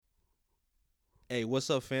Hey, what's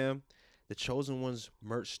up, fam? The Chosen Ones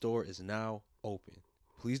merch store is now open.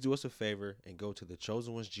 Please do us a favor and go to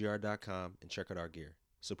thechosenOnesGR.com and check out our gear.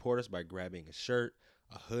 Support us by grabbing a shirt,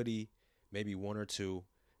 a hoodie, maybe one or two.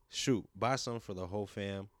 Shoot, buy some for the whole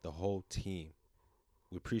fam, the whole team.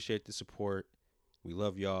 We appreciate the support. We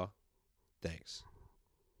love y'all. Thanks.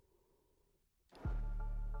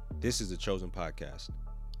 This is the Chosen Podcast,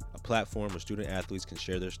 a platform where student athletes can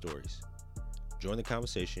share their stories. Join the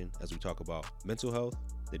conversation as we talk about mental health,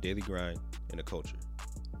 the daily grind, and the culture.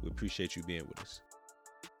 We appreciate you being with us.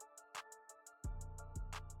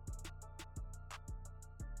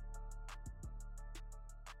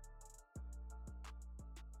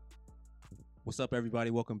 What's up, everybody?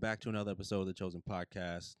 Welcome back to another episode of the Chosen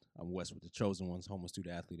Podcast. I'm Wes with the Chosen Ones, home of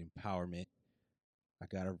student athlete empowerment. I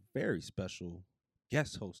got a very special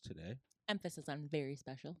guest host today. Emphasis on very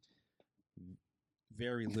special.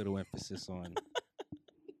 Very little emphasis on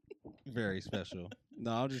very special.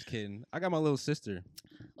 No, I'm just kidding. I got my little sister.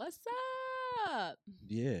 What's up?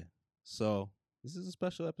 Yeah. So this is a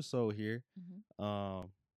special episode here. Mm-hmm.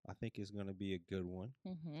 I think it's gonna be a good one.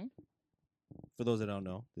 Mm-hmm. For those that don't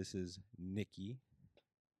know, this is Nikki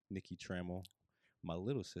Trammell, my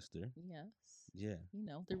little sister. Yes. Yeah. You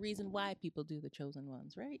know, the reason why people do the Chosen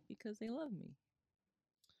Ones, right? Because they love me.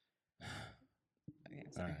 Okay,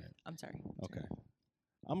 I'm sorry. All right. I'm sorry. Okay.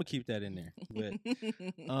 I'm gonna keep that in there. But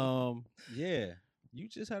yeah. You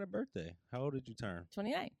just had a birthday. How old did you turn?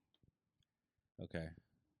 29. Okay.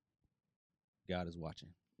 God is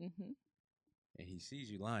watching. Mm-hmm. And he sees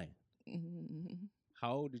you lying. Mm-hmm.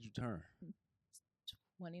 How old did you turn?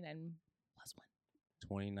 29 plus 1.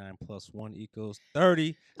 29 plus 1 equals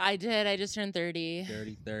 30. I did. I just turned 30.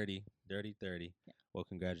 30. Yeah. Well,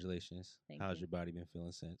 congratulations. How's you. your body been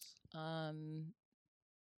feeling since?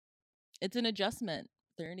 It's an adjustment.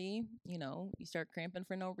 30, you know, you start cramping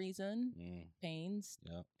for no reason. Pains,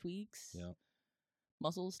 tweaks.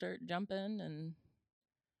 Muscles start jumping and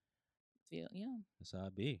feel, That's how I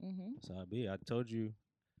be. Mm-hmm. That's how I be. I told you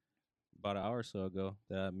about an hour or so ago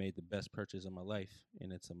that I made the best purchase of my life,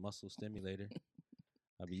 and it's a muscle stimulator.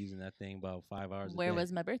 I'll be using that thing about 5 hours a day. Where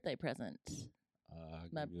was my birthday present?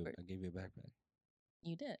 I gave you a backpack.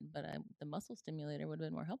 You did, but the muscle stimulator would have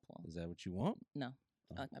been more helpful. Is that what you want? No,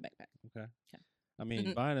 I like my backpack. Okay. I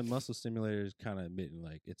mean, buying a muscle stimulator is kind of admitting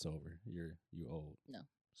like it's over. You're old. No.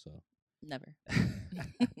 So. Never.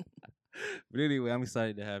 But anyway, I'm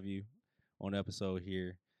excited to have you on the episode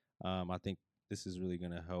here. I think this is really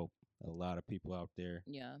going to help a lot of people out there.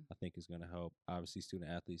 Yeah. I think it's going to help, obviously,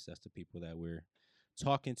 student athletes. That's the people that we're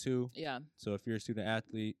talking to. Yeah. So if you're a student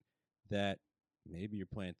athlete that maybe you're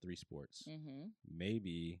playing 3 sports,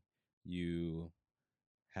 maybe you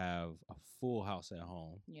have a full house at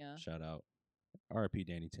home. Yeah. Shout out. RIP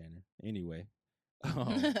Danny Tanner. Anyway.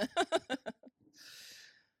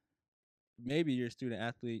 Maybe you're a student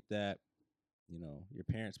athlete that, you know, your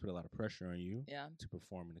parents put a lot of pressure on you to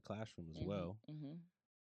perform in the classroom as well. Mm-hmm.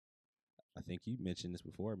 I think you mentioned this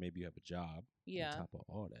before. Maybe you have a job on top of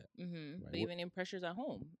all that. Mm-hmm. Right? But even in pressures at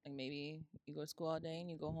home. Like maybe you go to school all day and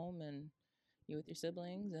you go home and you're with your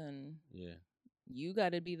siblings and you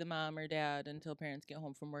got to be the mom or dad until parents get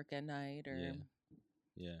home from work at night. Or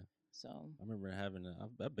Yeah. So I remember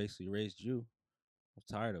I basically raised you. I was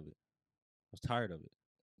tired of it.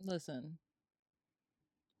 Listen.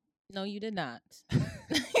 No, you did not.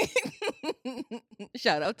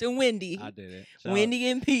 Shout out to Wendy. I did it. Wendy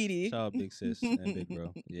and Petey. Shout out Big Sis and Big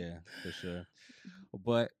Bro. Yeah, for sure.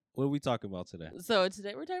 But what are we talking about today? So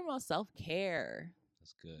today we're talking about self-care.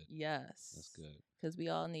 That's good. Yes. That's good. Because we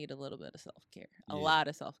all need a little bit of self-care. A lot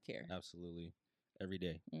of self-care. Absolutely. Every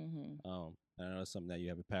day. Mm-hmm. I know it's something that you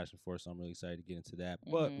have a passion for, so I'm really excited to get into that.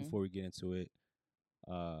 But before we get into it,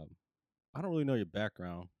 I don't really know your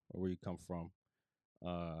background or where you come from.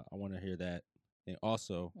 I want to hear that. And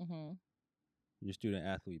also, your student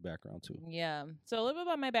athlete background too. Yeah. So a little bit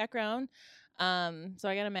about my background. So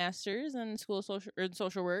I got a master's in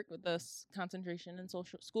social work with a concentration in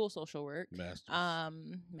school social work.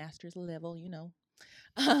 Master's level, you know.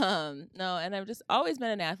 No, and I've just always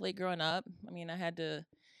been an athlete growing up. I mean, I had to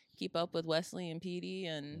keep up with Wesley and Petey,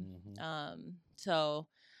 and so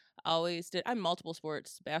I always did. I'm multiple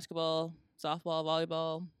sports: basketball, softball,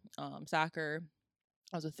 volleyball, soccer.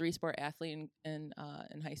 I was a 3-sport athlete in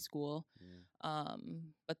high school.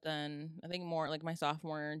 But then I think more like my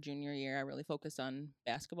sophomore, junior year, I really focused on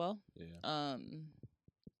basketball. Yeah.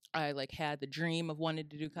 I like had the dream of wanting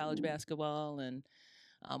to do college basketball and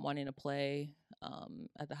wanting to play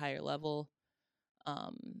at the higher level.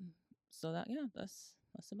 So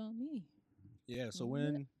that's about me. Yeah. So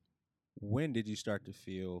when did you start to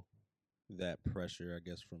feel that pressure, I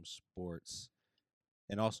guess, from sports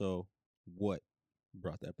And also, what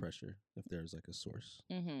brought that pressure, if there's like a source?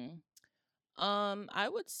 I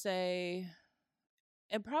would say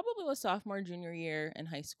it probably was sophomore, junior year in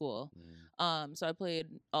high school. So I played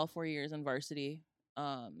all 4 years in varsity.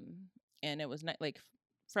 And it was not like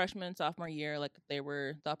freshman, sophomore year, like they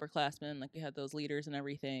were the upperclassmen, like we had those leaders and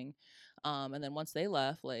everything. And then once they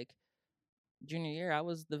left, like junior year, I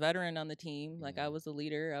was the veteran on the team. Like I was the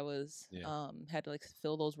leader. I was had to like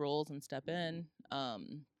fill those roles and step in.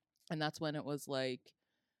 And that's when it was like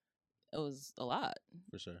it was a lot.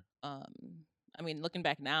 For sure. I mean, looking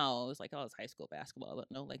back now, it was like, oh, it's high school basketball. But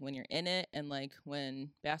no, like when you're in it and like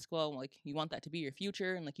when basketball, like you want that to be your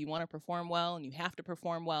future and like you want to perform well and you have to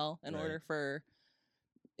perform well in order for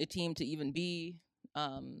a team to even be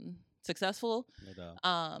successful. No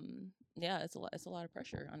doubt. Yeah, it's a lot of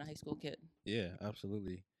pressure on a high school kid. Yeah,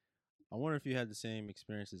 absolutely. I wonder if you had the same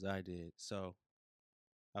experience as I did. So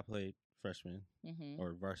I played freshman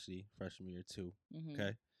or varsity freshman year too.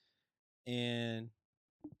 Okay. And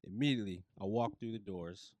immediately I walked through the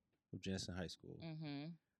doors of Jensen High School.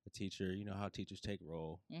 The teacher, you know how teachers take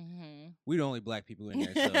roll. We the only black people in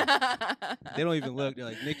there, so they don't even look. They're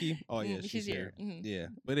like, Nikki? Oh, yeah, she's here. Yeah.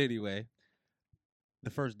 But anyway,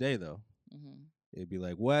 the first day, though, it'd be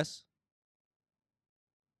like, Wes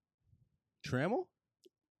Trammell?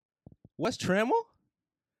 Wes Trammell?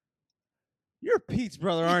 You're Pete's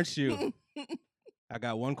brother, aren't you? I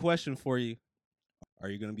got one question for you. Are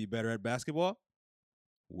you going to be better at basketball?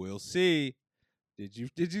 We'll see. Did you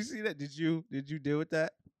see that? Did you deal with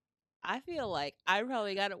that? I feel like I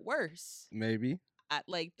probably got it worse. Maybe.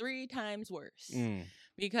 Like 3 times worse.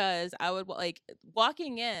 Because I would like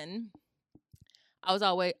walking in, I was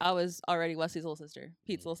already Wesley's little sister,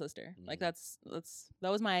 Pete's little sister. Like that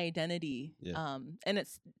was my identity. Yeah. And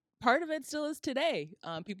it's part of it still is today.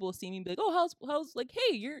 People will see me and be like, "Oh, how's like,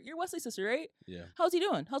 hey, you're Wesley's sister, right? Yeah. How's he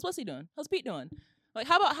doing? How's Wesley doing? How's Pete doing? Like,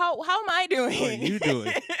 how am I doing? How are you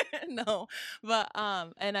doing?" No, but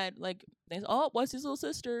and I like, oh, Wesley's little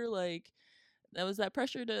sister. Like, that was that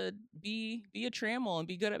pressure to be a Trammell and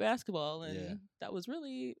be good at basketball, and that was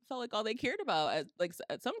really felt like all they cared about.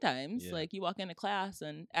 At sometimes, like you walk into class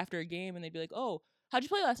and after a game, and they'd be like, "Oh, how'd you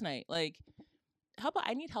play last night? Like, how about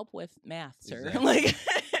I need help with math, sir?" Exactly. Like,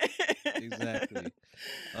 exactly.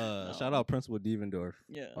 Shout out Principal Devendorf.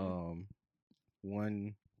 Yeah.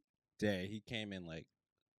 One day he came in like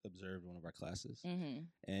observed one of our classes,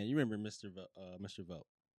 and you remember Mr. Velt.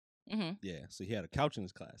 Yeah, so he had a couch in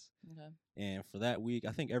his class. Okay. And for that week,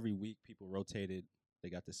 I think every week people rotated. They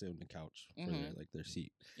got to sit on the couch for their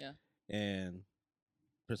seat. Yeah. And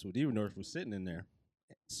Principal Devendorf was sitting in there.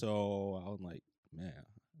 So I was like, man,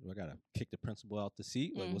 I gotta kick the principal out the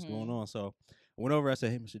seat. Like, what's going on? So I went over. I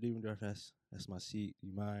said, hey, Mr. Devendorf, that's my seat.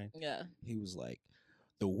 You mind? Yeah. He was like,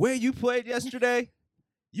 the way you played yesterday,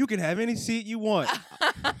 you can have any seat you want.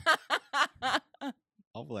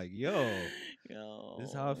 I'm like, yo, this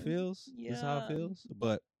is how it feels. Yeah. This is how it feels.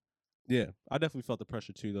 But yeah, I definitely felt the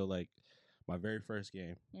pressure too, though. Like my very first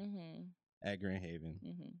game at Grand Haven,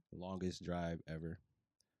 the longest drive ever.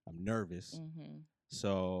 I'm nervous.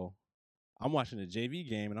 So I'm watching the JV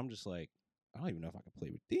game and I'm just like, I don't even know if I can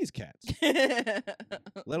play with these cats,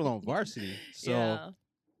 let alone varsity. So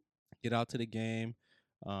get out to the game.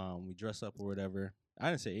 We dress up or whatever. I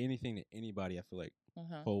didn't say anything to anybody. I feel like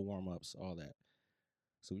whole warm-ups, all that.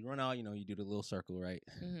 So we run out, you do the little circle, right?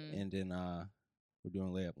 And then we're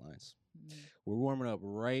doing layup lines. We're warming up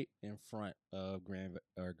right in front of Grand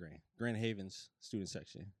Haven's student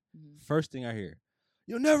section. First thing I hear,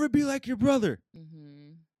 you'll never be like your brother.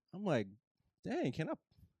 I'm like, dang, can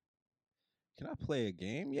I play a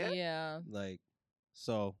game yet? Yeah. Like,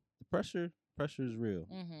 so the pressure is real.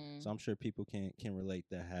 So I'm sure people can relate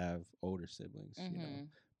that have older siblings,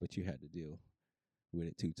 but you had to deal with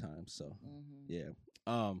it 2 times. So yeah.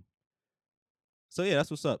 So yeah,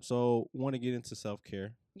 that's what's up. So want to get into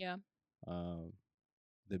self-care. Yeah.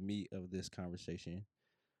 The meat of this conversation.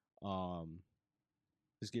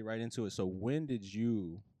 Let's get right into it. So when did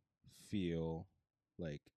you feel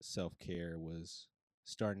like self-care was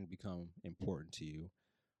starting to become important to you?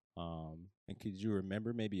 And could you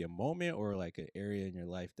remember maybe a moment or like an area in your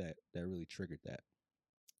life that really triggered that?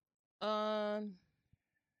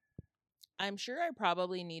 I'm sure I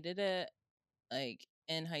probably needed it like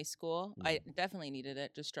in high school. I definitely needed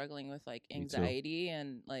it, just struggling with like anxiety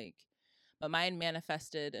and like, but mine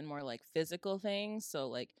manifested in more like physical things. So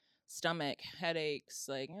like stomach, headaches,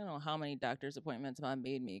 like I don't know how many doctor's appointments mom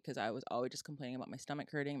made me because I was always just complaining about my stomach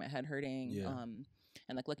hurting, my head hurting. Yeah.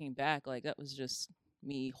 And like looking back, like that was just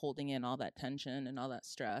me holding in all that tension and all that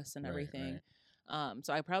stress and everything. Right.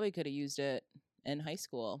 So I probably could have used it in high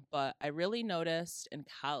school, but I really noticed in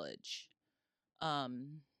college,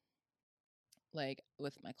 like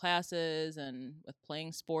with my classes and with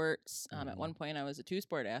playing sports. At one point, I was a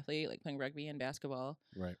 2-sport athlete, like playing rugby and basketball.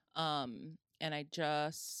 Right. And I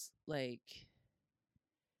just like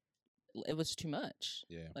it was too much.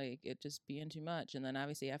 Yeah. Like it just being too much. And then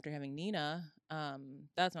obviously after having Nina,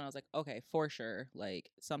 that's when I was like, okay, for sure, like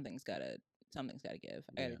something's gotta give.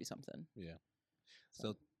 I gotta do something. Yeah.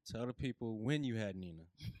 So tell the people when you had Nina.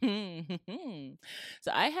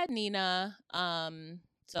 So I had Nina.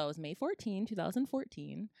 So it was May 14,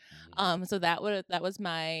 2014. So that was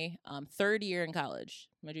my third year in college,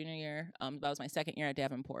 my junior year. That was my second year at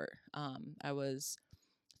Davenport. I was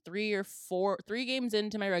 3 games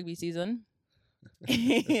into my rugby season.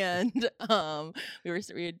 And we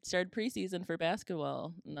had started preseason for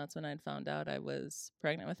basketball, and that's when I'd found out I was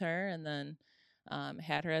pregnant with her, and then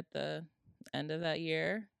had her at the end of that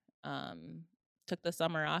year. Took the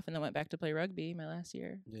summer off and then went back to play rugby my last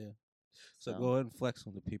year. Yeah. So go ahead and flex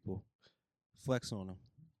on the people. Flex on them.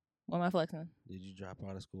 What am I flexing? Did you drop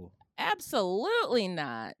out of school? Absolutely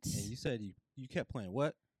not. And you said you kept playing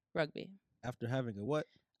what? Rugby. After having a what?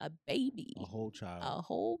 A baby. A whole child. A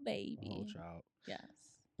whole baby. A whole child. Yes.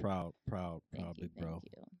 Proud, thank you, big bro.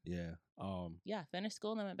 Yeah. Yeah, finished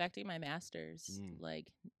school and then went back to get my master's.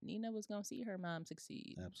 Like Nina was gonna see her mom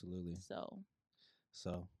succeed. Absolutely.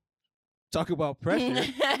 So talk about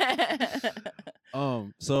pressure.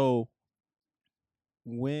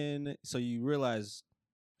 So you realized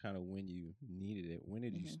kind of when you needed it, when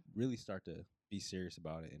did you really start to be serious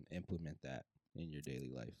about it and implement that in your daily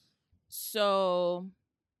life? So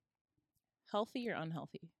healthy or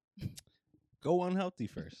unhealthy? Go unhealthy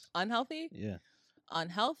first. Unhealthy? Yeah.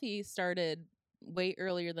 Unhealthy started way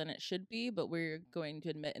earlier than it should be, but we're going to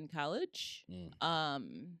admit in college.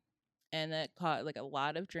 And that caught like a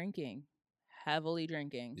lot of drinking, heavily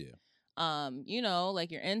drinking. Yeah.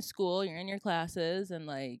 Like you're in school, you're in your classes, and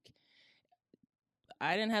like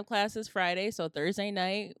I didn't have classes Friday, so Thursday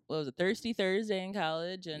night was a thirsty Thursday in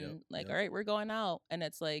college, and all right, we're going out, and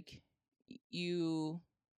it's like you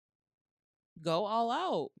go all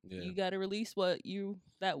out. Yeah. You got to release what you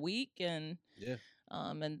that week, and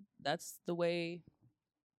and that's the way,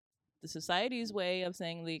 the society's way of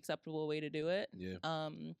saying the acceptable way to do it. Yeah.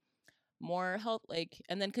 More health, like,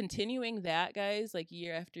 and then continuing that, guys, like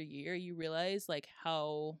year after year, you realize like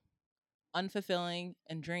how unfulfilling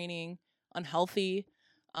and draining, unhealthy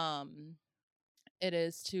it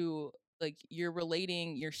is to like you're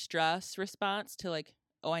relating your stress response to like,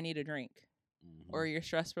 oh, I need a drink, or your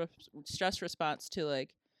stress response to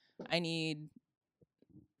like, I need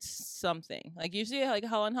something. Like you see like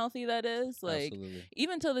how unhealthy that is. Like Absolutely.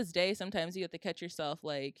 Even till this day, sometimes you have to catch yourself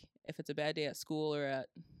like if it's a bad day at school or at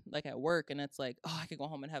work, and it's like, oh, I could go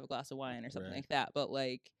home and have a glass of wine or something like that. But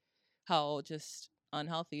like how just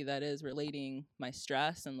unhealthy that is, relating my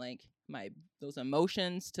stress and like those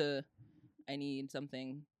emotions to I need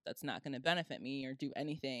something that's not going to benefit me or do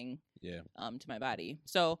anything to my body.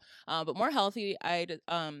 So but more healthy I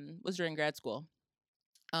was during grad school.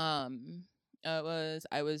 I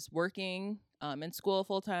was working in school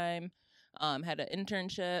full time, had an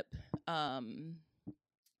internship,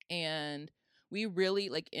 and we really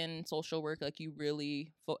like in social work, like you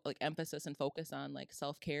really like emphasis and focus on like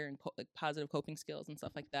self-care and like positive coping skills and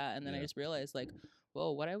stuff like that. And then I just realized like,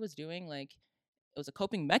 whoa, what I was doing, like it was a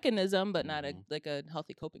coping mechanism, but not a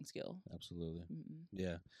healthy coping skill. Absolutely.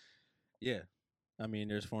 Yeah. I mean,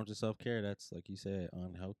 there's forms of self-care that's, like you said,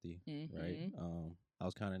 unhealthy, right? I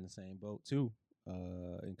was kind of in the same boat too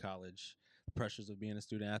in college. The pressures of being a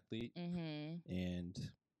student athlete and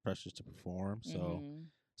pressures to perform. So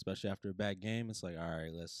especially after a bad game, it's like, all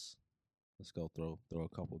right, let's go throw a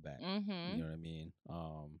couple back. You know what I mean?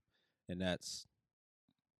 And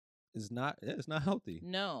it's not healthy.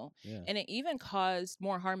 No. Yeah. And it even caused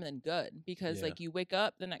more harm than good, because like you wake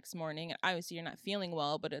up the next morning and obviously you're not feeling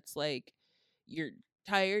well, but it's like you're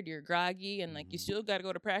tired, you're groggy, and like you still got to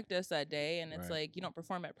go to practice that day, and it's like you don't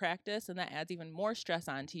perform at practice, and that adds even more stress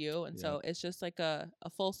onto you, and so it's just like a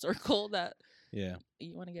full circle that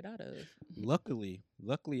you want to get out of. Luckily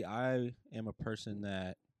I am a person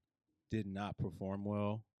that did not perform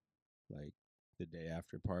well like the day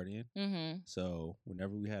after partying. So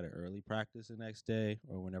whenever we had an early practice the next day,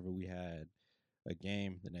 or whenever we had a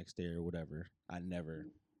game the next day or whatever, I never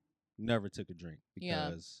took a drink,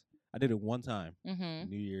 because I did it one time,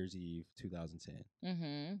 New Year's Eve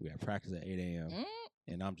 2010. We had practice at 8 a.m.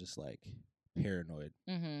 And I'm just like paranoid,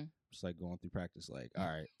 just like going through practice like, all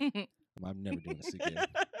right, I'm never doing this again.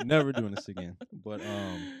 Never doing this again. But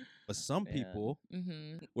some people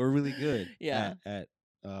were really good at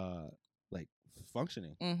like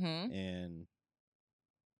functioning. Mm-hmm. And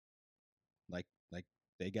like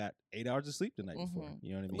they got 8 hours of sleep the night before.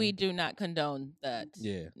 You know what I mean? We do not condone that.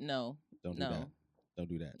 Yeah. No. Don't do that. Don't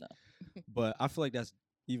do that. No. But I feel like that's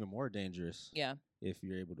even more dangerous. Yeah. If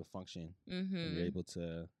you're able to function Mm-hmm. and you're able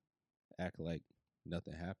to act like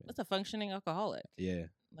nothing happened. That's a functioning alcoholic. Yeah.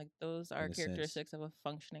 Like those are characteristics of a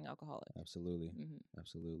functioning alcoholic. Absolutely. Mm-hmm.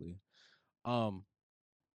 Absolutely.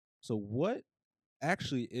 So what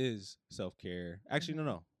actually is self-care? Actually,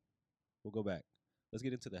 no. We'll go back. Let's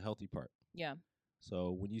get into the healthy part. Yeah.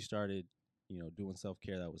 So when you started, doing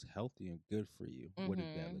self-care that was healthy and good for you, what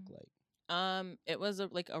did that look like? It was a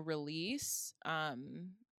release.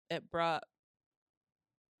 It brought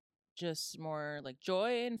just more like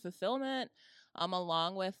joy and fulfillment,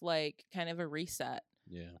 along with like kind of a reset.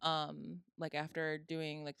 Yeah. Like after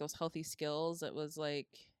doing like those healthy skills, it was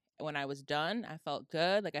like when I was done, I felt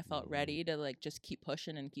good. Like I felt ready to like just keep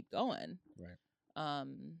pushing and keep going. Right.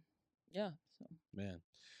 Yeah. So. Man.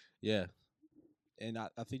 Yeah. And I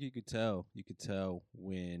think you could tell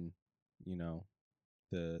when,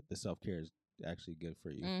 the self-care is actually good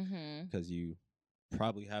for you, because you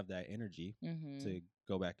probably have that energy to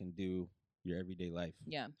go back and do your everyday life.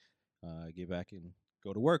 Yeah. Get back and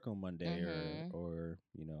go to work on Monday or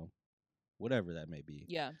whatever that may be.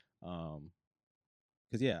 Yeah.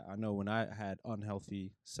 Because I know when I had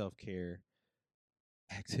unhealthy self-care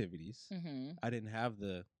activities, I didn't have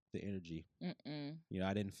the energy.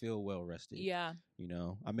 I didn't feel well rested. Yeah.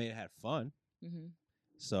 I may have had fun.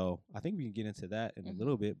 So I think we can get into that in a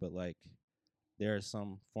little bit, but like there are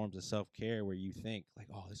some forms of self-care where you think like,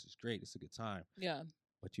 oh, this is great, it's a good time. Yeah.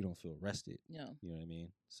 But you don't feel rested. Yeah. You know what I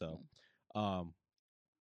mean? So,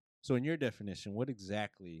 so in your definition, what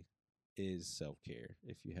exactly is self-care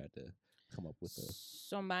if you had to come up with a...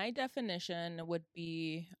 So my definition would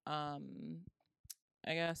be, I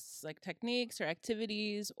guess like techniques or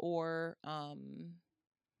activities or,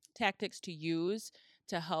 tactics to use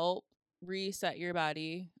to help reset your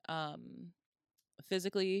body,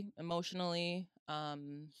 physically, emotionally,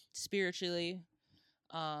 spiritually,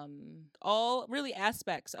 all really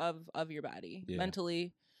aspects of your body,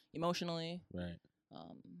 mentally, emotionally. Right.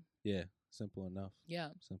 Yeah. Simple enough. Yeah.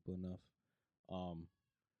 Simple enough.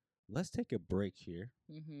 Let's take a break here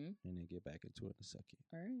and then get back into it in a second.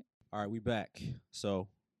 All right, we back. So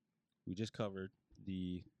we just covered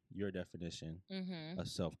your definition of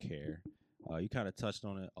self-care. You kind of touched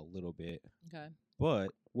on it a little bit. Okay.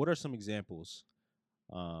 But what are some examples?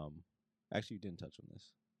 Actually, you didn't touch on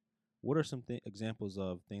this. What are some examples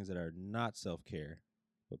of things that are not self-care,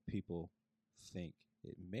 but people think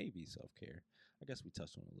it may be self-care? I guess we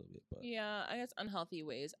touched on it a little bit, but yeah, I guess unhealthy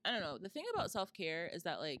ways. I don't know. The thing about self-care is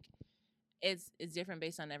that like it's different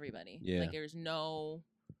based on everybody. Yeah. Like there's no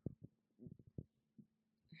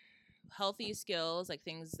healthy skills, like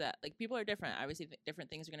things that like people are different. Obviously, different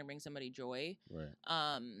things are going to bring somebody joy, right?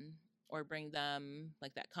 Or bring them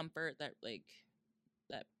like that comfort, that like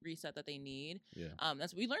that reset that they need. Yeah.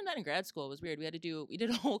 We learned that in grad school. It was weird. We did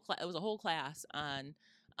a whole it was a whole class on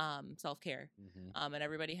self-care, and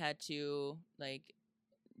everybody had to like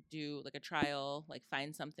do like a trial, like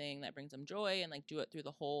find something that brings them joy and like do it through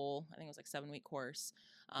the whole, I think it was like 7-week course.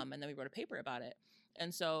 And then we wrote a paper about it.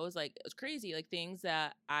 And so it was crazy, like things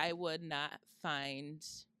that I would not find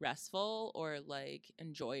restful or like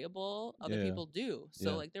enjoyable, other people do.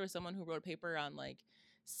 So like there was someone who wrote a paper on like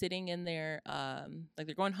sitting in their like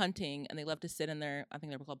they're going hunting and they love to sit in their, I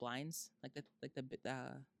think they're called blinds, like the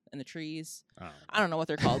in the trees. I don't know what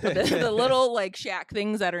they're called, but the little like shack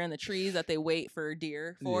things that are in the trees that they wait for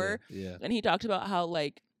deer for. Yeah. And he talked about how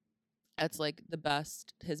like that's like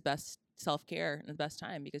his best self-care and the best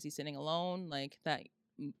time because he's sitting alone, like that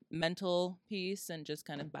mental peace and just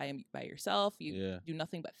kind of by yourself. You do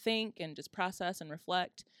nothing but think and just process and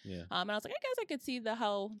reflect. And I was like, I guess I could see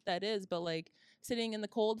how that is, but like sitting in the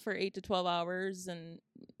cold for 8 to 12 hours and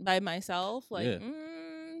by myself, like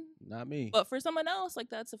not me. But for someone else,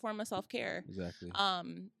 like that's a form of self-care. Exactly.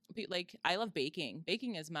 Like I love baking.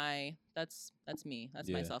 Baking is that's me.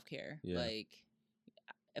 That's my self-care. Like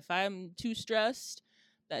if I'm too stressed,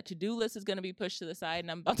 that to-do list is going to be pushed to the side and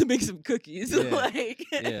I'm about to make some cookies. But like,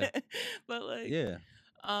 and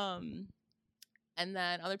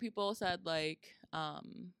then other people said like,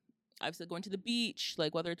 I've said going to the beach,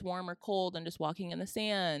 like whether it's warm or cold and just walking in the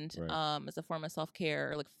sand, as a form of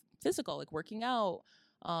self-care, or like physical, like working out.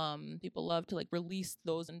 People love to like release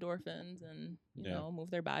those endorphins and you know move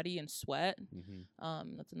their body and sweat.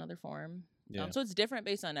 That's another form. So it's different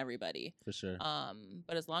based on everybody, for sure.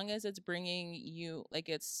 But as long as it's bringing you, like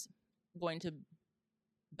it's going to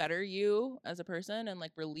better you as a person and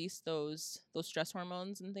like release those stress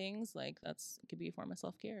hormones and things, like it could be a form of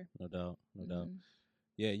self-care. No doubt.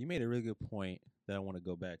 Yeah, you made a really good point that I want to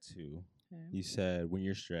go back to. Okay. You said when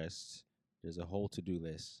you're stressed, there's a whole to-do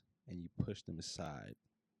list and you push them aside.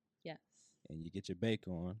 Yes. And you get your bake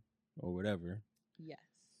on or whatever. Yes.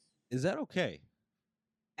 Is that okay?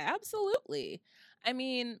 Absolutely. I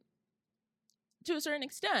mean, to a certain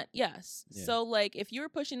extent, yes. Yeah. So, like, if you're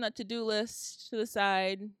pushing that to-do list to the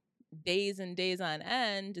side days and days on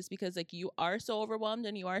end, just because, like, you are so overwhelmed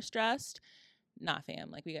and you are stressed, nah, fam.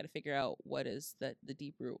 Like, we got to figure out what is the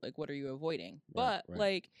deep root. Like, what are you avoiding? Right, but,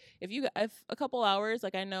 like, if a couple hours,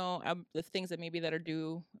 like, I know the things that maybe that are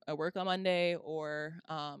due at work on Monday or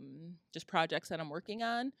just projects that I'm working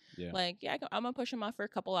on, like, yeah, I'm going to push them off for a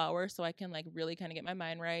couple hours so I can, like, really kind of get my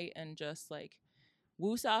mind right and just, like,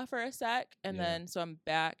 woosah for a sec, and then so I'm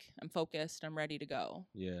back, I'm focused, I'm ready to go.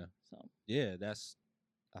 Yeah. So yeah,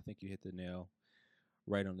 I think you hit the nail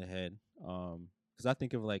right on the head. Because I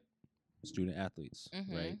think of like student athletes,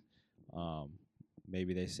 right?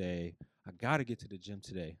 Maybe they say, I gotta get to the gym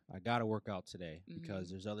today. I gotta work out today because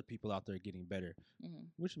there's other people out there getting better,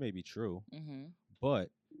 which may be true. But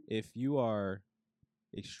if you are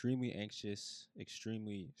extremely anxious,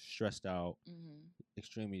 extremely stressed out,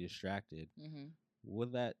 extremely distracted, will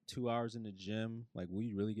that 2 hours in the gym, like, will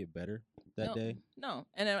you really get better that day? No.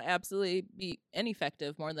 And it'll absolutely be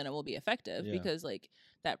ineffective more than it will be effective because, like,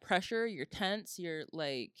 that pressure, you're tense, you're,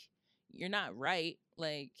 like, you're not right,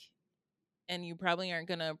 like, and you probably aren't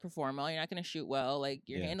going to perform well. You're not going to shoot well. Like,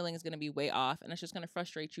 your handling is going to be way off, and it's just going to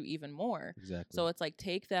frustrate you even more. Exactly. So it's like,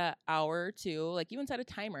 take that hour or two, like, even set a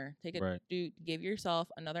timer. Give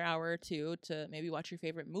yourself another hour or two to maybe watch your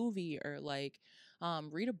favorite movie or, like,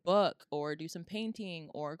 read a book or do some painting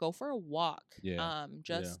or go for a walk.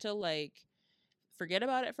 To, like, forget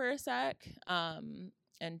about it for a sec.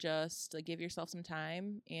 And just like, give yourself some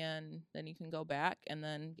time, and then you can go back. And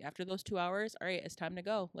then after those 2 hours, all right, it's time to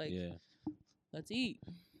go. Like, let's eat.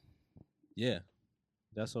 Yeah,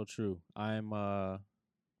 that's so true. So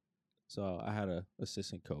I had a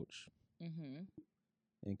assistant coach in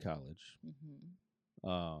college.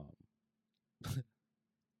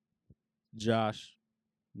 Josh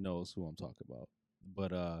knows who I'm talking about.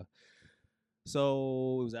 But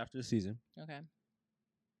so it was after the season. Okay.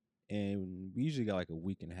 And we usually got like a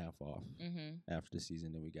week and a half off after the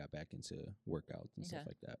season. Then we got back into workouts and stuff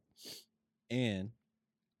like that. And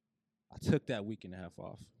I took that week and a half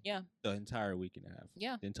off. Yeah. The entire week and a half.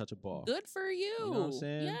 Yeah. Didn't touch a ball. Good for you. You know what I'm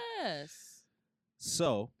saying? Yes.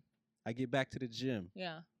 So I get back to the gym.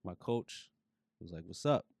 Yeah. My coach was like, "What's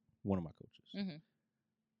up?" One of my coaches.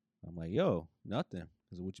 I'm like, "Yo, nothing."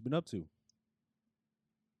 He said, "What you been up to?"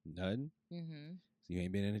 Nothing. So you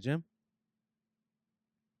ain't been in the gym?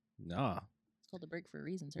 Nah. It's called a break for a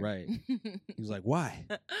reason, sir. Right. He was like, "Why?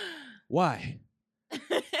 Why?"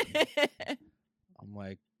 I'm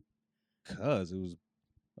like, "Cause it was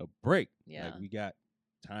a break. Yeah. Like, we got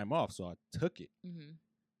time off, so I took it."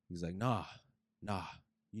 He's like, nah,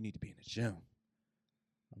 you need to be in the gym.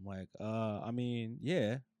 I'm like, I mean,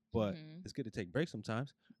 yeah, but it's good to take breaks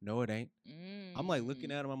sometimes. No, it ain't. I'm like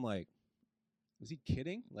looking at him. I'm like, is he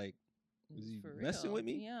kidding? Like, was he messing with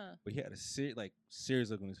me? Yeah. But he had a serious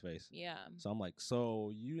look on his face. Yeah. So I'm like, so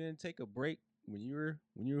you didn't take a break when you were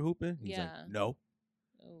hooping? He's like, no.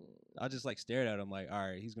 Oh. I just like stared at him like, all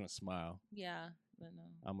right, he's gonna smile. Yeah, but no.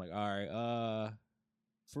 I'm like, all right,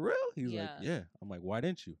 for real? He's like, yeah. I'm like, why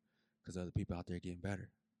didn't you? Because other people out there getting better.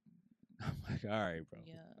 I'm like, all right, bro.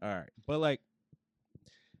 Yeah. All right. But like,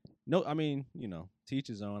 no, I mean, teach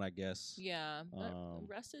his own, I guess. Yeah. But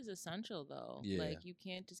rest is essential though. Yeah. Like, you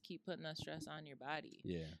can't just keep putting that stress on your body.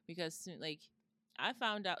 Yeah. Because like, I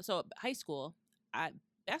found out, so high school,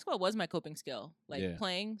 basketball was my coping skill. Like,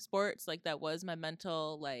 playing sports, like, that was my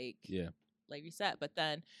mental, like, like, reset. But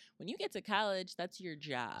then when you get to college, that's your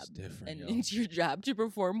job. It's different, and it's your job to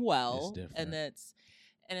perform well. It's different.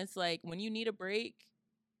 And it's like, when you need a break,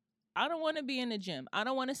 I don't want to be in the gym. I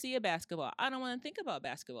don't want to see a basketball. I don't want to think about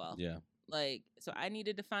basketball. Yeah. Like, so I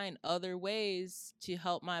needed to find other ways to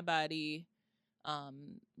help my body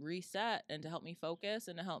reset and to help me focus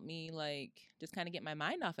and to help me, like, just kind of get my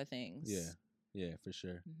mind off of things. Yeah. Yeah, for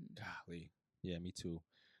sure. Golly. Yeah, me too.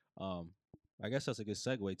 I guess that's a good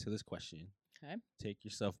segue to this question. Okay. Take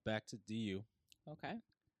yourself back to DU. Okay.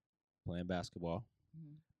 Playing basketball.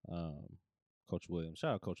 Coach Williams.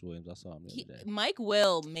 Shout out Coach Williams. I saw him the other day. Mike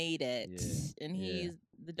Will made it. And he's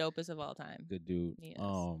the dopest of all time. Good dude. Yes.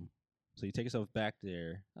 So you take yourself back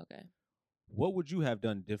there. Okay. What would you have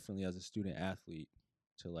done differently as a student athlete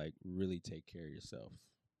to, like, really take care of yourself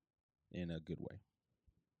in a good way?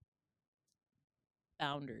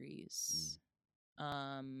 boundaries.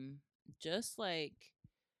 Just like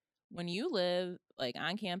when you live like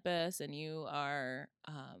on campus and you are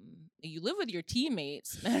you live with your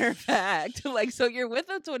teammates, matter of fact, like, so you're with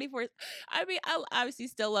them 24. I mean, I obviously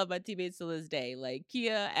still love my teammates to this day, like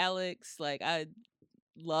Kia, Alex, like I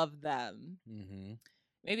love them.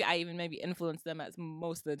 Maybe I even maybe influence them as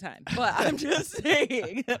most of the time, but I'm just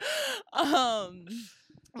saying,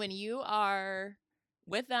 when you are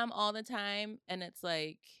with them all the time and it's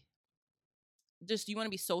like, just you want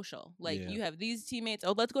to be social, like you have these teammates,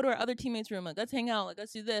 oh, let's go to our other teammates room, like let's hang out, like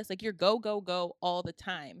let's do this, like you're go all the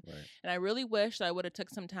time. And I really wish that I would have took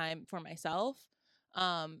some time for myself,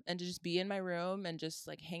 and to just be in my room and just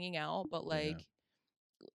like hanging out. But like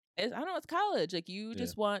I don't know, it's college, like you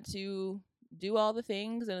just want to do all the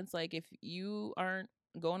things, and it's like if you aren't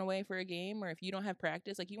going away for a game or if you don't have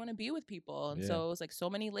practice, like you want to be with people. And so it was like so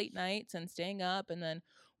many late nights and staying up and then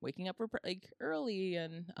waking up for like early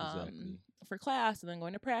and for class and then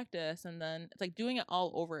going to practice, and then it's like doing it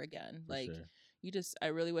all over again. For like you just, I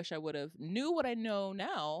really wish I would have knew what I know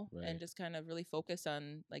now and just kind of really focus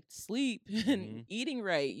on like sleep and eating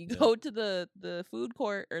right. You go to the food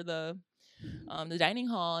court or the dining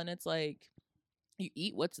hall, and it's like you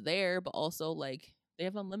eat what's there, but also like they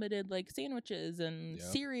have unlimited like sandwiches and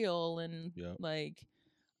cereal and like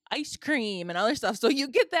ice cream and other stuff. So you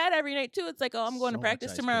get that every night too. It's like, oh, I'm going to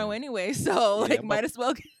practice tomorrow anyway, so like might as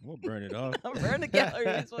well we'll burn it off. Burn the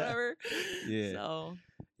calories, whatever. So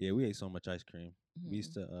we ate so much ice cream. We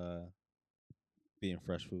used to be in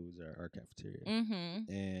Fresh Foods, our cafeteria,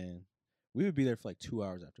 and we would be there for like 2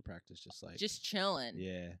 hours after practice, just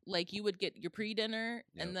chilling. Like you would get your pre-dinner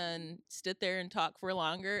and then sit there and talk for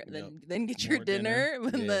longer, then get your dinner.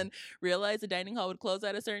 And then realize the dining hall would close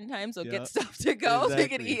at a certain time, so get stuff to go so you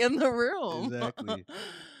could eat in the room.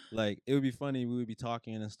 Like it would be funny, we would be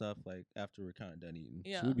talking and stuff like after we're kind of done eating.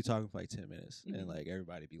 So we'd be talking for like 10 minutes and like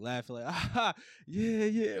everybody be laughing like, ah,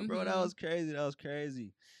 bro, that was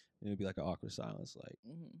crazy. And it'd be like an awkward silence, like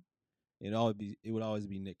it would always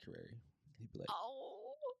be Nick Carreri. He'd be like,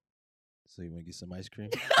 "Oh, so you want to get some ice cream?"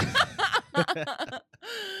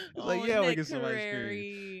 Like, yeah, I want to get some ice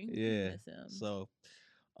cream. Yeah. So,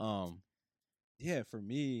 for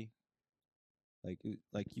me, like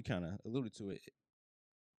you kind of alluded to it.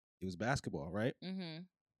 It was basketball, right?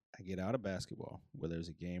 I get out of basketball, whether it's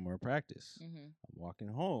a game or a practice. I'm walking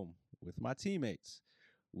home with my teammates.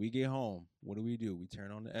 We get home. What do? We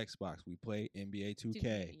turn on the Xbox. We play NBA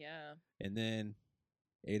 2K. And then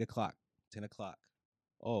 8 o'clock. 10 o'clock.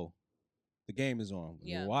 Oh, the game is on.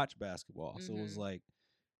 We watch basketball. So it was like,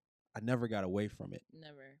 I never got away from it.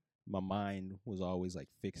 Never. My mind was always like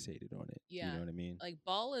fixated on it. You know what I mean? Like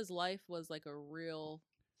ball is life was like a real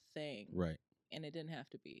thing. Right. And it didn't have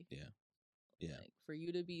to be. Yeah. Like for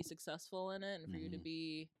you to be successful in it and for you to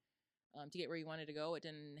be, to get where you wanted to go, it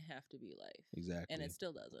didn't have to be life. Exactly. And it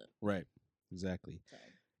still doesn't. Right. Exactly. So.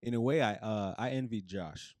 In a way, I envied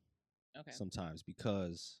Josh sometimes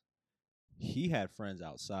because he had friends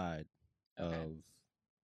outside of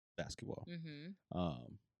basketball.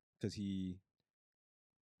 Because he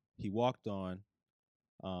walked on,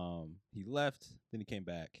 he left, then he came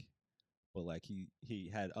back, but like he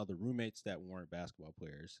had other roommates that weren't basketball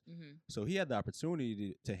players. So he had the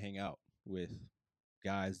opportunity to hang out with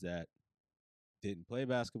guys that didn't play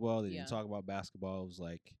basketball, they didn't talk about basketball.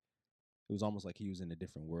 It was almost like he was in a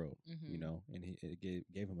different world, you know, and it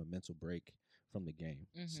gave him a mental break from the game.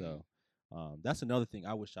 So that's another thing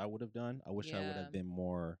I wish I would have done. I wish I would have been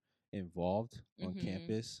more involved on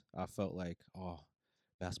campus. I felt like, oh,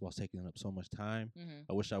 basketball's taking up so much time.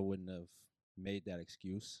 I wish I wouldn't have made that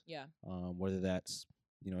excuse. Whether that's,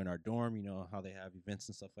 you know, in our dorm, you know, how they have events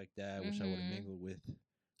and stuff like that. I wish I would have mingled with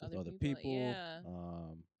other people.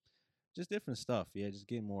 Just different stuff. Just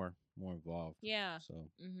getting more involved. So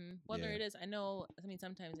whether it is, I know, I mean,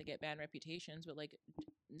 sometimes they get bad reputations, but like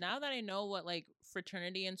now that I know what like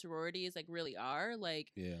fraternity and sororities like really are, like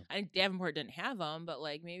Davenport didn't have them, but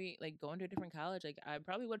like maybe like going to a different college, like I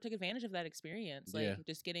probably would have took advantage of that experience, like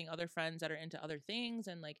just getting other friends that are into other things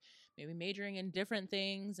and like maybe majoring in different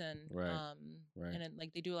things and and then,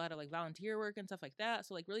 like they do a lot of like volunteer work and stuff like that.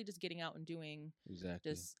 So like really just getting out and doing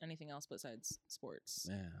just anything else besides sports.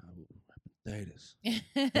 Man, Datus.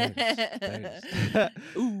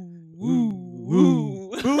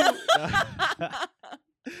 Ooh.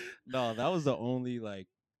 No, that was the only like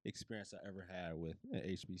experience I ever had with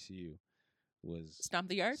HBCU was Stomp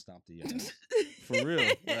the Yard. For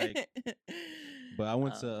real. Like, but I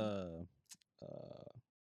went to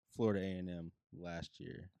Florida A&M last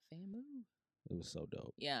year. FAMU. It was so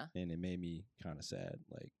dope. Yeah. And it made me kind of sad.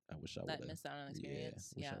 Like, I wish I would have missed out on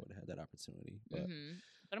experience. Wish I would have had that opportunity. But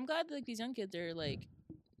but I'm glad that, like, these young kids are like,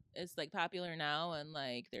 it's like popular now, and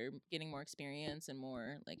like they're getting more experience and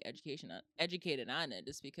more like educated on it,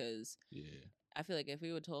 just because I feel like if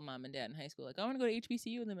we would told mom and dad in high school, like, I want to go to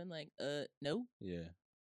HBCU, and they've been like, no.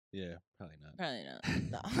 Yeah, probably not. Probably not.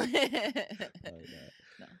 No. Probably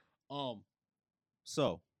not. No.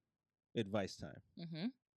 So, advice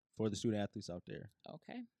time. For the student athletes out there.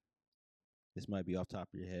 Okay. This might be off top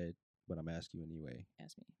of your head, but I'm asking you anyway.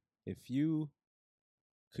 Ask me. If you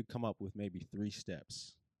could come up with maybe 3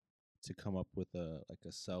 steps to come up with a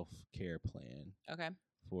self-care plan. Okay.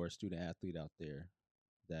 For a student athlete out there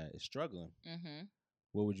that is struggling,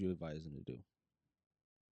 what would you advise them to do?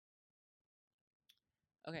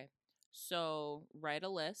 Okay. So write a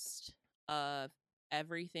list of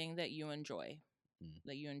everything that you enjoy,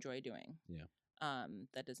 doing. Yeah.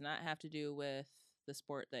 That does not have to do with the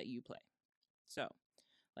sport that you play. So,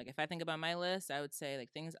 like, if I think about my list, I would say, like,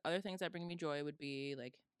 other things that bring me joy would be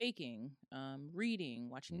like baking, reading,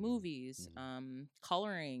 watching movies,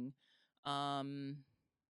 coloring,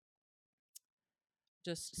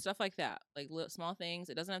 just stuff like that, like small things.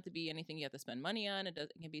 It doesn't have to be anything you have to spend money on. It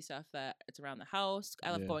can be stuff that it's around the house. I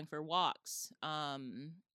love going for walks.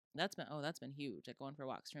 That's been huge. Like, going for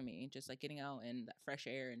walks for me, just like getting out in that fresh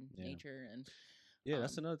air and nature. And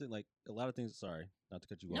that's another thing. Like, a lot of things. Sorry, not to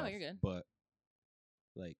cut you off. No, you're good. But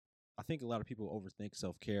like, I think a lot of people overthink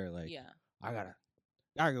self-care. Like, I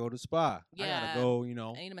gotta go to the spa. I gotta go, I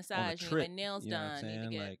need a massage. I need my nails done. I need to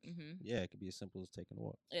get, it could be as simple as taking a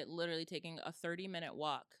walk. It literally taking a 30-minute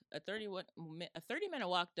walk. A 30-minute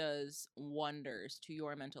walk does wonders to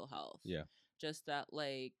your mental health. Yeah. Just that,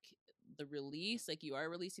 like, the release, like, you are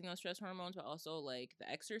releasing those stress hormones, but also like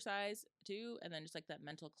the exercise too, and then just like that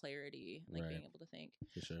mental clarity, like being able to think.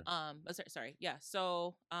 For sure. But sorry. Yeah.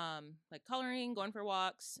 So like coloring, going for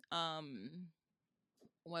walks,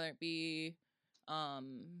 whether it be I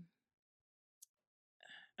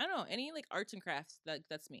don't know, any like arts and crafts.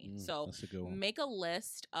 That's me. So that's a good one. Make a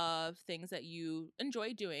list of things that you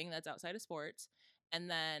enjoy doing that's outside of sports, and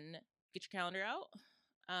then get your calendar out,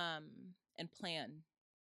 and plan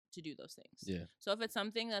to do those things. Yeah. So if it's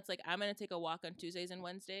something that's like, I'm gonna take a walk on Tuesdays and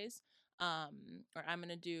Wednesdays, or I'm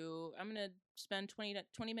gonna spend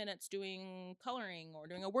 20 minutes doing coloring or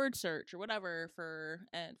doing a word search or whatever for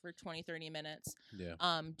 20-30 minutes.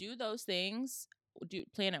 Yeah. Do those things.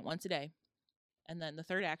 Plan it once a day, and then the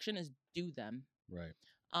third action is do them. Right.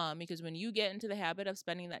 Because when you get into the habit of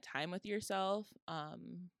spending that time with yourself,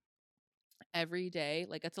 every day,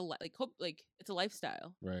 like, it's a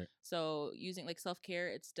lifestyle. Right. So using like self-care,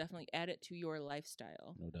 it's definitely add it to your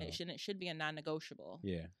lifestyle. No doubt. It should be a non-negotiable.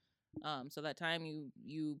 Yeah. So that time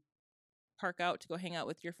you park out to go hang out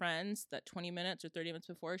with your friends, that 20 minutes or 30 minutes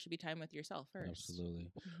before should be time with yourself first.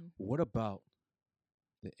 Absolutely. What about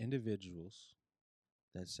the individuals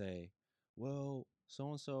that say, well,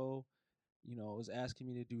 so-and-so, is asking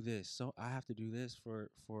me to do this, so I have to do this for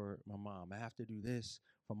my mom. I have to do this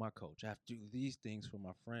for my coach. I have to do these things for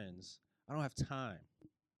my friends. I don't have time.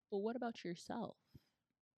 But what about yourself?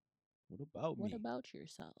 What about me? What about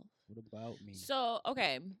yourself? What about me? So,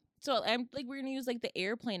 okay. So I'm like, we're gonna use like the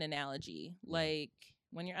airplane analogy. Yeah. Like,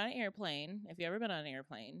 when you're on an airplane, if you've ever been on an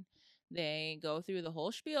airplane, they go through the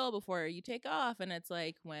whole spiel before you take off, and it's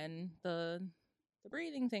like when the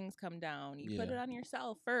breathing things come down, you put it on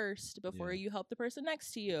yourself first before you help the person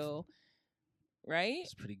next to you. Right?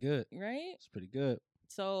 It's pretty good. Right? It's pretty good.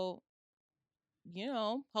 So,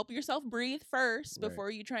 help yourself breathe first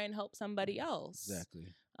before you try and help somebody else.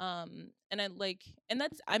 Exactly.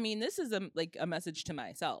 This is a message to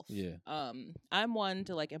myself. Yeah. I'm one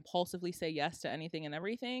to like impulsively say yes to anything and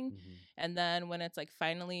everything. And then when it's like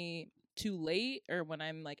finally too late, or when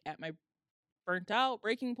I'm like at my burnt out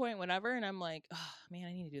breaking point, whatever, and I'm like, oh man,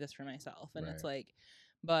 I need to do this for myself. And it's like,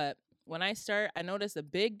 but when I start, I notice a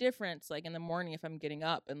big difference, like in the morning, if I'm getting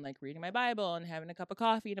up and like reading my Bible and having a cup of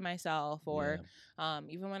coffee to myself, or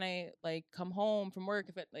even when I like come home from work,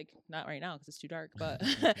 if it like, not right now because it's too dark, but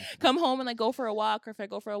come home and like go for a walk, or if I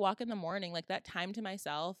go for a walk in the morning, like that time to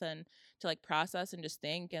myself and to like process and just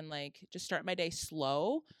think and like just start my day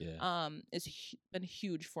slow, been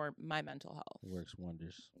huge for my mental health. It works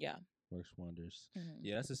wonders. Yeah. Works wonders.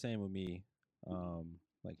 Yeah, that's the same with me.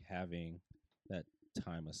 Like having that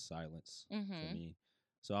time of silence for me.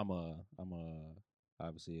 So I'm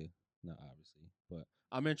obviously not obviously, but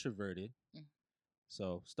I'm introverted.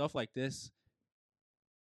 So stuff like this,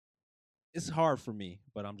 it's hard for me,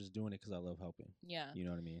 but I'm just doing it because I love helping. Yeah. You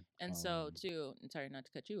know what I mean? And so too, sorry not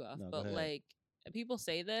to cut you off, no, but like people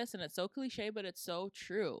say this and it's so cliche, but it's so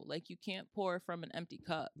true. Like, you can't pour from an empty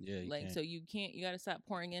cup. Yeah, you like can't. So you got to stop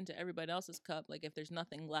pouring into everybody else's cup, like if there's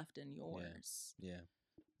nothing left in yours. Yeah.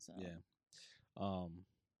 So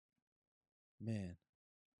Man,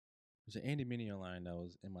 there's an Andy Mineo line that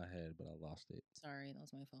was in my head, but I lost it. Sorry, that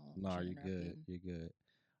was my fault. No, you're good. You're good.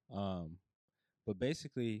 But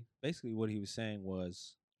basically what he was saying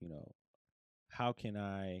was, how can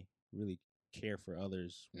I really care for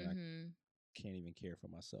others when I can't even care for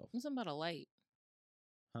myself? Something about a light.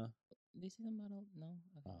 Huh? Did you say something about a... No?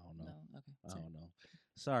 Okay. I don't know. No? Okay. I don't know.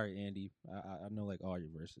 Sorry, Andy. I know like all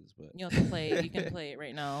your verses, but you have to play. You can play it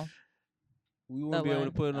right now. We won't be able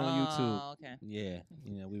to put it on YouTube. Oh, okay. Yeah,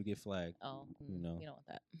 we would get flagged. Oh, you don't want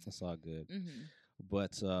that. That's all good.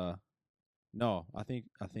 But no, I think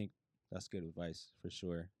that's good advice for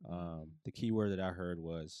sure. The key word that I heard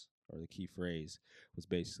was, or the key phrase was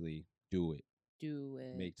basically do it. Do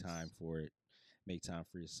it. Make time for it. Make time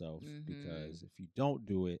for yourself, because if you don't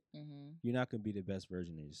do it, you're not going to be the best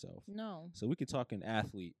version of yourself. No. So we could talk in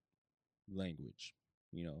athlete language.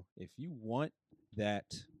 If you want that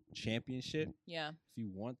championship, if you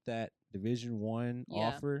want that Division 1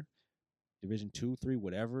 offer, Division 2, 3,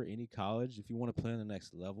 whatever, any college, if you want to play on the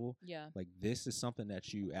next level, like this is something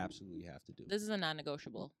that you absolutely have to do. This is a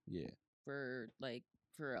non-negotiable. Yeah. For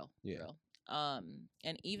real. Yeah. For real.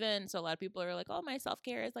 And even so, a lot of people are like, oh, my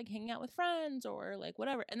self-care is like hanging out with friends or like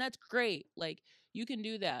whatever, and that's great. Like, you can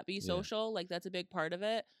do that, be social, like that's a big part of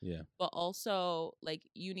it. Yeah. But also, like,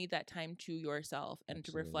 you need that time to yourself and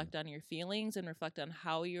to reflect on your feelings and reflect on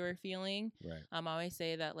how you're feeling. Right. I always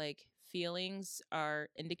say that like feelings are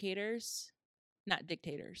indicators, not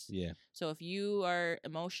dictators. Yeah. So if you are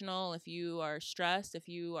emotional, if you are stressed, if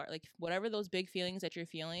you are like whatever those big feelings that you're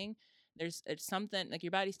feeling, it's something, like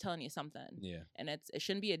your body's telling you something. Yeah. And it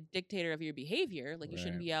shouldn't be a dictator of your behavior. Like, you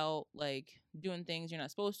shouldn't be out like doing things you're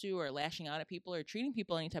not supposed to, or lashing out at people, or treating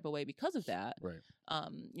people any type of way because of that. Right.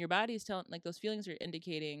 Your body's telling, like, those feelings are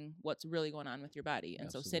indicating what's really going on with your body.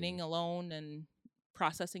 And so sitting alone and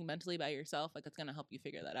processing mentally by yourself, like, it's going to help you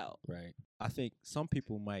figure that out. Right. I think some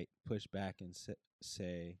people might push back and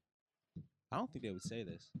say, I don't think they would say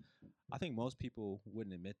this. I think most people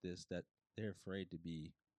wouldn't admit this, that they're afraid to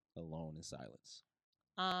be alone in silence.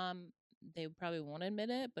 They probably won't admit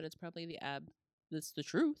it, but it's probably that's the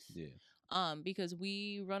truth. Yeah. Because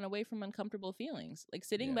we run away from uncomfortable feelings, like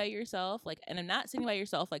sitting by yourself, like, and I'm not sitting by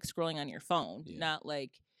yourself like scrolling on your phone, not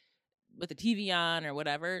like with the TV on or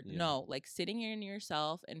whatever. No, like sitting in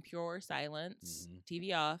yourself in pure silence,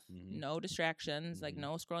 TV off, no distractions, like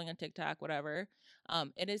no scrolling on TikTok, whatever.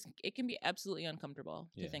 It can be absolutely uncomfortable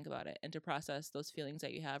to think about it and to process those feelings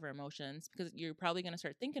that you have or emotions, because you're probably going to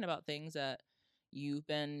start thinking about things that you've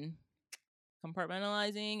been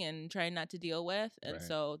compartmentalizing and trying not to deal with. And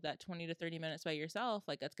so that 20 to 30 minutes by yourself,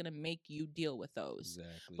 like, that's going to make you deal with those.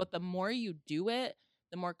 Exactly. But the more you do it,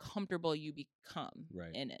 the more comfortable you become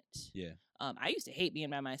in it. Yeah. I used to hate being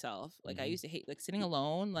by myself. Like, I used to hate like sitting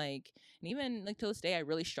alone. Like, and even like till this day, I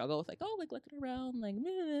really struggle with like, oh, like looking around, like,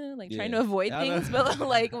 trying to avoid things. But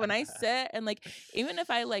like when I sit and like, even if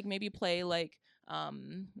I like maybe play like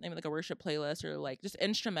maybe like a worship playlist or like just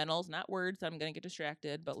instrumentals, not words, I'm gonna get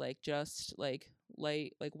distracted, but like just like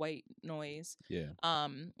light, like white noise. Yeah.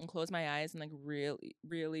 And close my eyes and like really,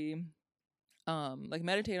 really like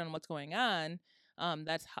meditate on what's going on.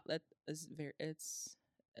 That's how, that is very,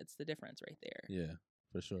 it's the difference right there. Yeah,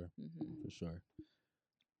 for sure. For sure.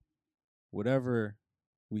 Whatever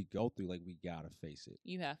we go through, like, we gotta face it.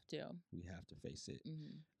 You have to. We have to face it.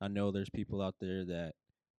 I know there's people out there that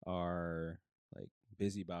are like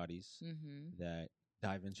busybodies that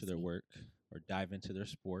dive into their work or dive into their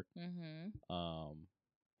sport,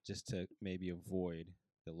 just to maybe avoid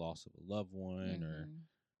the loss of a loved one or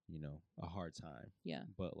a hard time. Yeah.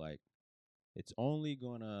 But like, it's only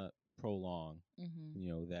gonna prolong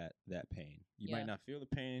that pain. You might not feel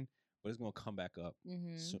the pain, but it's gonna come back up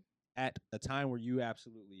so at a time where you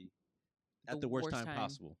absolutely at the worst time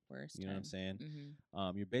possible. You know what I'm saying?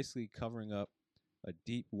 You're basically covering up a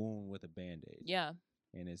deep wound with a Band-Aid. Yeah.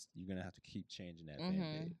 And you're gonna have to keep changing that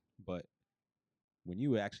Band-Aid. But when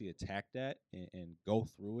you actually attack that and go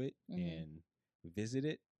through it and visit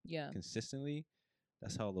it consistently,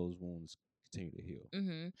 that's how those wounds continue to heal.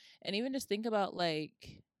 And even just think about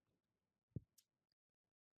like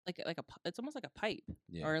it's almost like a pipe,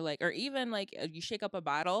 or even like you shake up a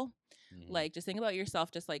bottle, like just think about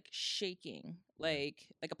yourself just like shaking like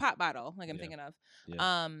a pop bottle, like I'm thinking of.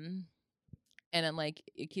 and then like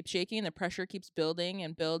it keeps shaking, the pressure keeps building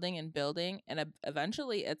and building and building, and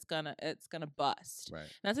eventually it's gonna bust. Right. And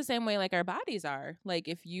that's the same way like our bodies are. Like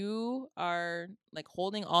if you are like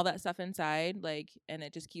holding all that stuff inside, like, and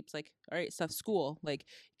it just keeps like, all right, stuff, school, like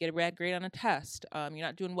get a bad grade on a test, you're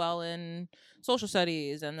not doing well in social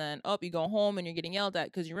studies, and then you go home and you're getting yelled at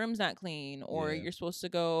because your room's not clean, or you're supposed to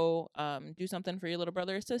go do something for your little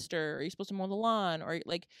brother or sister, or you're supposed to mow the lawn, or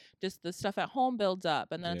like just the stuff at home builds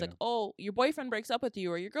up, and then it's like, oh, your boyfriend breaks up with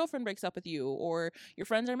you, or your girlfriend breaks up with you, or your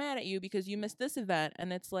friends are mad at you because you missed this event,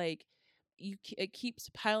 and it's like it keeps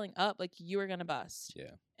piling up, like you are gonna bust.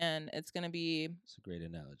 Yeah. And it's gonna be. It's a great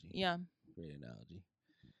analogy. Yeah. Great analogy.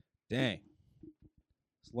 Dang.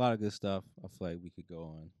 It's a lot of good stuff. I feel like we could go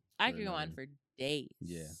on. I could go on for days.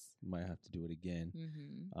 Yeah. We might have to do it again.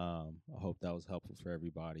 Mm-hmm. I hope that was helpful for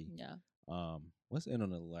everybody. Yeah. Let's end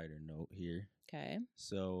on a lighter note here. Okay.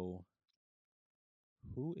 So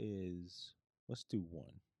let's do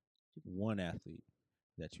one athlete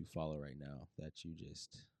that you follow right now that you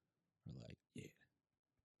just are like,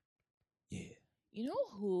 yeah. You know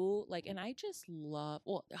who, like, and I just love,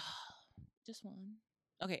 just one.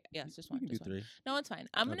 Okay, yes, just one. You can just do one. 3. No, it's fine.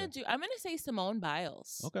 I'm gonna say Simone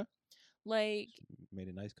Biles. Okay. Like, she made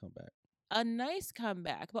a nice comeback. A nice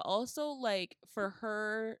comeback, but also like for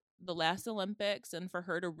her, the last Olympics, and for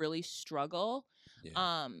her to really struggle,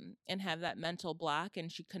 and have that mental block,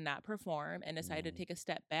 and she could not perform and decided to take a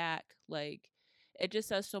step back. Like, it just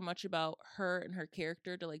says so much about her and her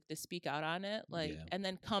character to like to speak out on it, like, and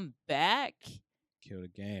then come back. Kill the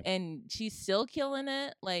game. And she's still killing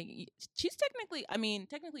it. Like, she's technically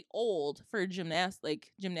old for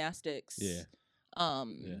gymnastics. Yeah.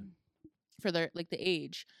 For their like the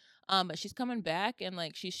age. But she's coming back, and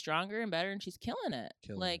like she's stronger and better, and she's killing it.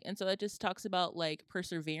 And so it just talks about like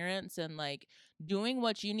perseverance and like doing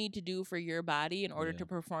what you need to do for your body in order to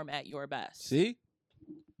perform at your best. See?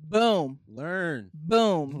 Boom. Learn.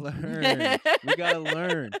 Boom. Learn. We gotta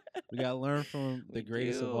learn. We gotta learn from the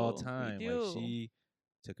greatest of all time. Like, she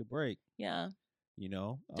took a break. Yeah. You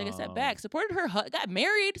know? Took a step back. Supported her got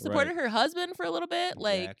married, supported her husband for a little bit.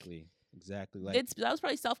 Exactly. Like, that was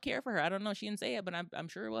probably self-care for her. I don't know. She didn't say it, but I'm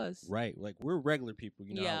sure it was. Right. Like, we're regular people,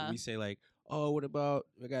 you know. Yeah. We say like, oh, what about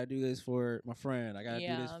I gotta do this for my friend. I gotta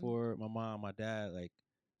do this for my mom, my dad. Like,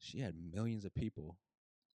 she had millions of people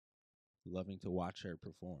loving to watch her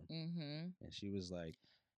perform. Mm-hmm. And she was like,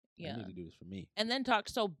 I need to do this for me. And then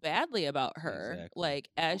talked so badly about her, like,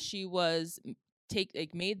 as she was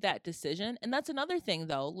made that decision. And that's another thing,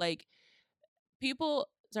 though. Like, people,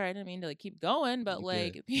 sorry, I didn't mean to like keep going, but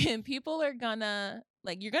like people are gonna,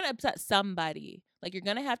 like, you're gonna upset somebody. Like, you're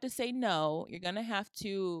gonna have to say no. You're gonna have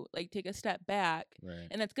to like take a step back,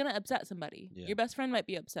 and it's gonna upset somebody. Your best friend might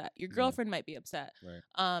be upset. Your girlfriend might be upset.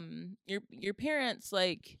 Your parents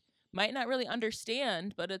like might not really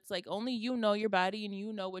understand, but it's like only you know your body and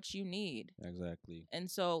you know what you need. Exactly. And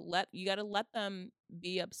so you got to let them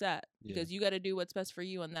be upset because you got to do what's best for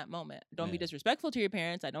you in that moment. Don't be disrespectful to your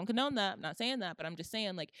parents. I don't condone that. I'm not saying that, but I'm just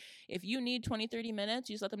saying, like, if you need 20, 30 minutes,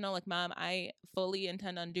 you just let them know, like, Mom, I fully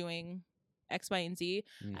intend on doing X, Y, and Z.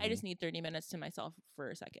 Mm-hmm. I just need 30 minutes to myself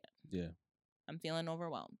for a second. Yeah. I'm feeling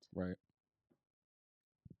overwhelmed. Right.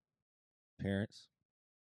 Parents,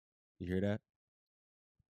 you hear that?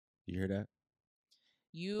 You hear that?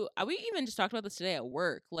 We even just talked about this today at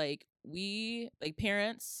work. Like, we, like,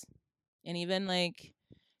 parents and even like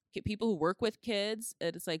people who work with kids,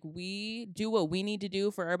 it's like we do what we need to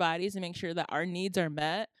do for our bodies and make sure that our needs are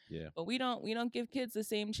met. Yeah. But we don't give kids the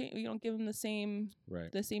same chance. We don't give them the same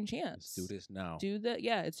chance. Let's do this now.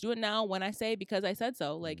 It's do it now when I say because I said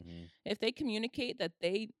so. Like, if they communicate that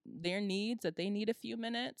their needs, that they need a few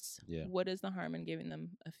minutes, what is the harm in giving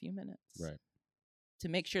them a few minutes? Right. To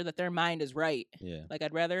make sure that their mind is right. Yeah. Like,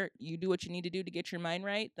 I'd rather you do what you need to do to get your mind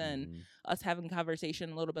right than us having a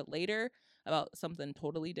conversation a little bit later about something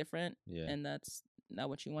totally different. Yeah. And that's not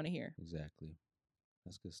what you want to hear. Exactly.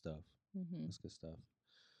 That's good stuff. Mm-hmm. That's good stuff.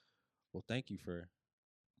 Well, thank you for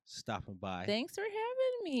stopping by. Thanks for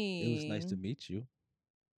having me. It was nice to meet you.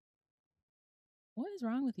 What is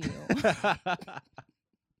wrong with you?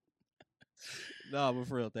 No, but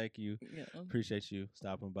for real, thank you. Yeah. Appreciate you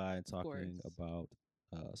stopping by and talking about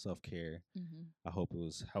self-care. Mm-hmm. I hope it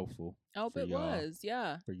was helpful. I hope it was,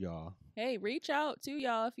 yeah. For y'all. Hey, reach out to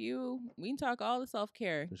y'all we can talk all the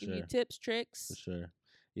self-care. Give you tips, tricks. For sure.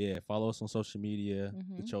 Yeah, follow us on social media.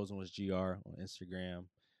 The Chosen Was GR on Instagram,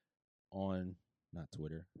 on, not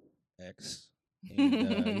Twitter, X. And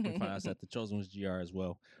you can find us at The Chosen Was GR as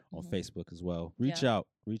well, on Facebook as well. Reach out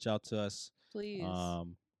to us. Please.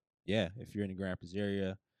 Yeah, if you're in the Grand Rapids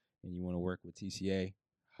area and you want to work with TCA,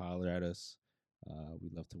 holler at us.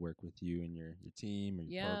 We'd love to work with you and your team or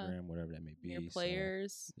your program, whatever that may be. Your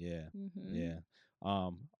players. So, yeah.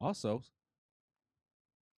 Also,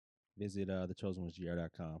 visit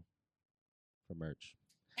thechosenOnesGR.com for merch.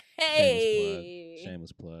 Hey,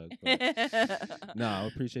 shameless plug. No, I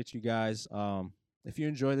appreciate you guys. If you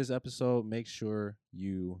enjoy this episode, make sure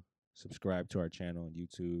you subscribe to our channel on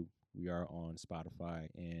YouTube. We are on Spotify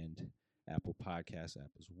and Apple Podcast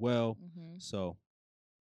app as well. So,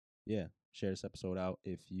 yeah, share this episode out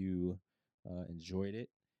if you enjoyed it,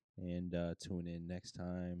 and tune in next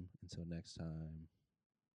time. Until next time,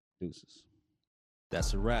 deuces.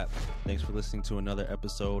 That's a wrap. Thanks for listening to another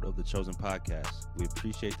episode of The Chosen Podcast. We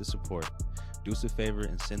appreciate the support. Do us a favor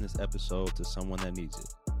and send this episode to someone that needs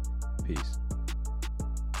it. Peace.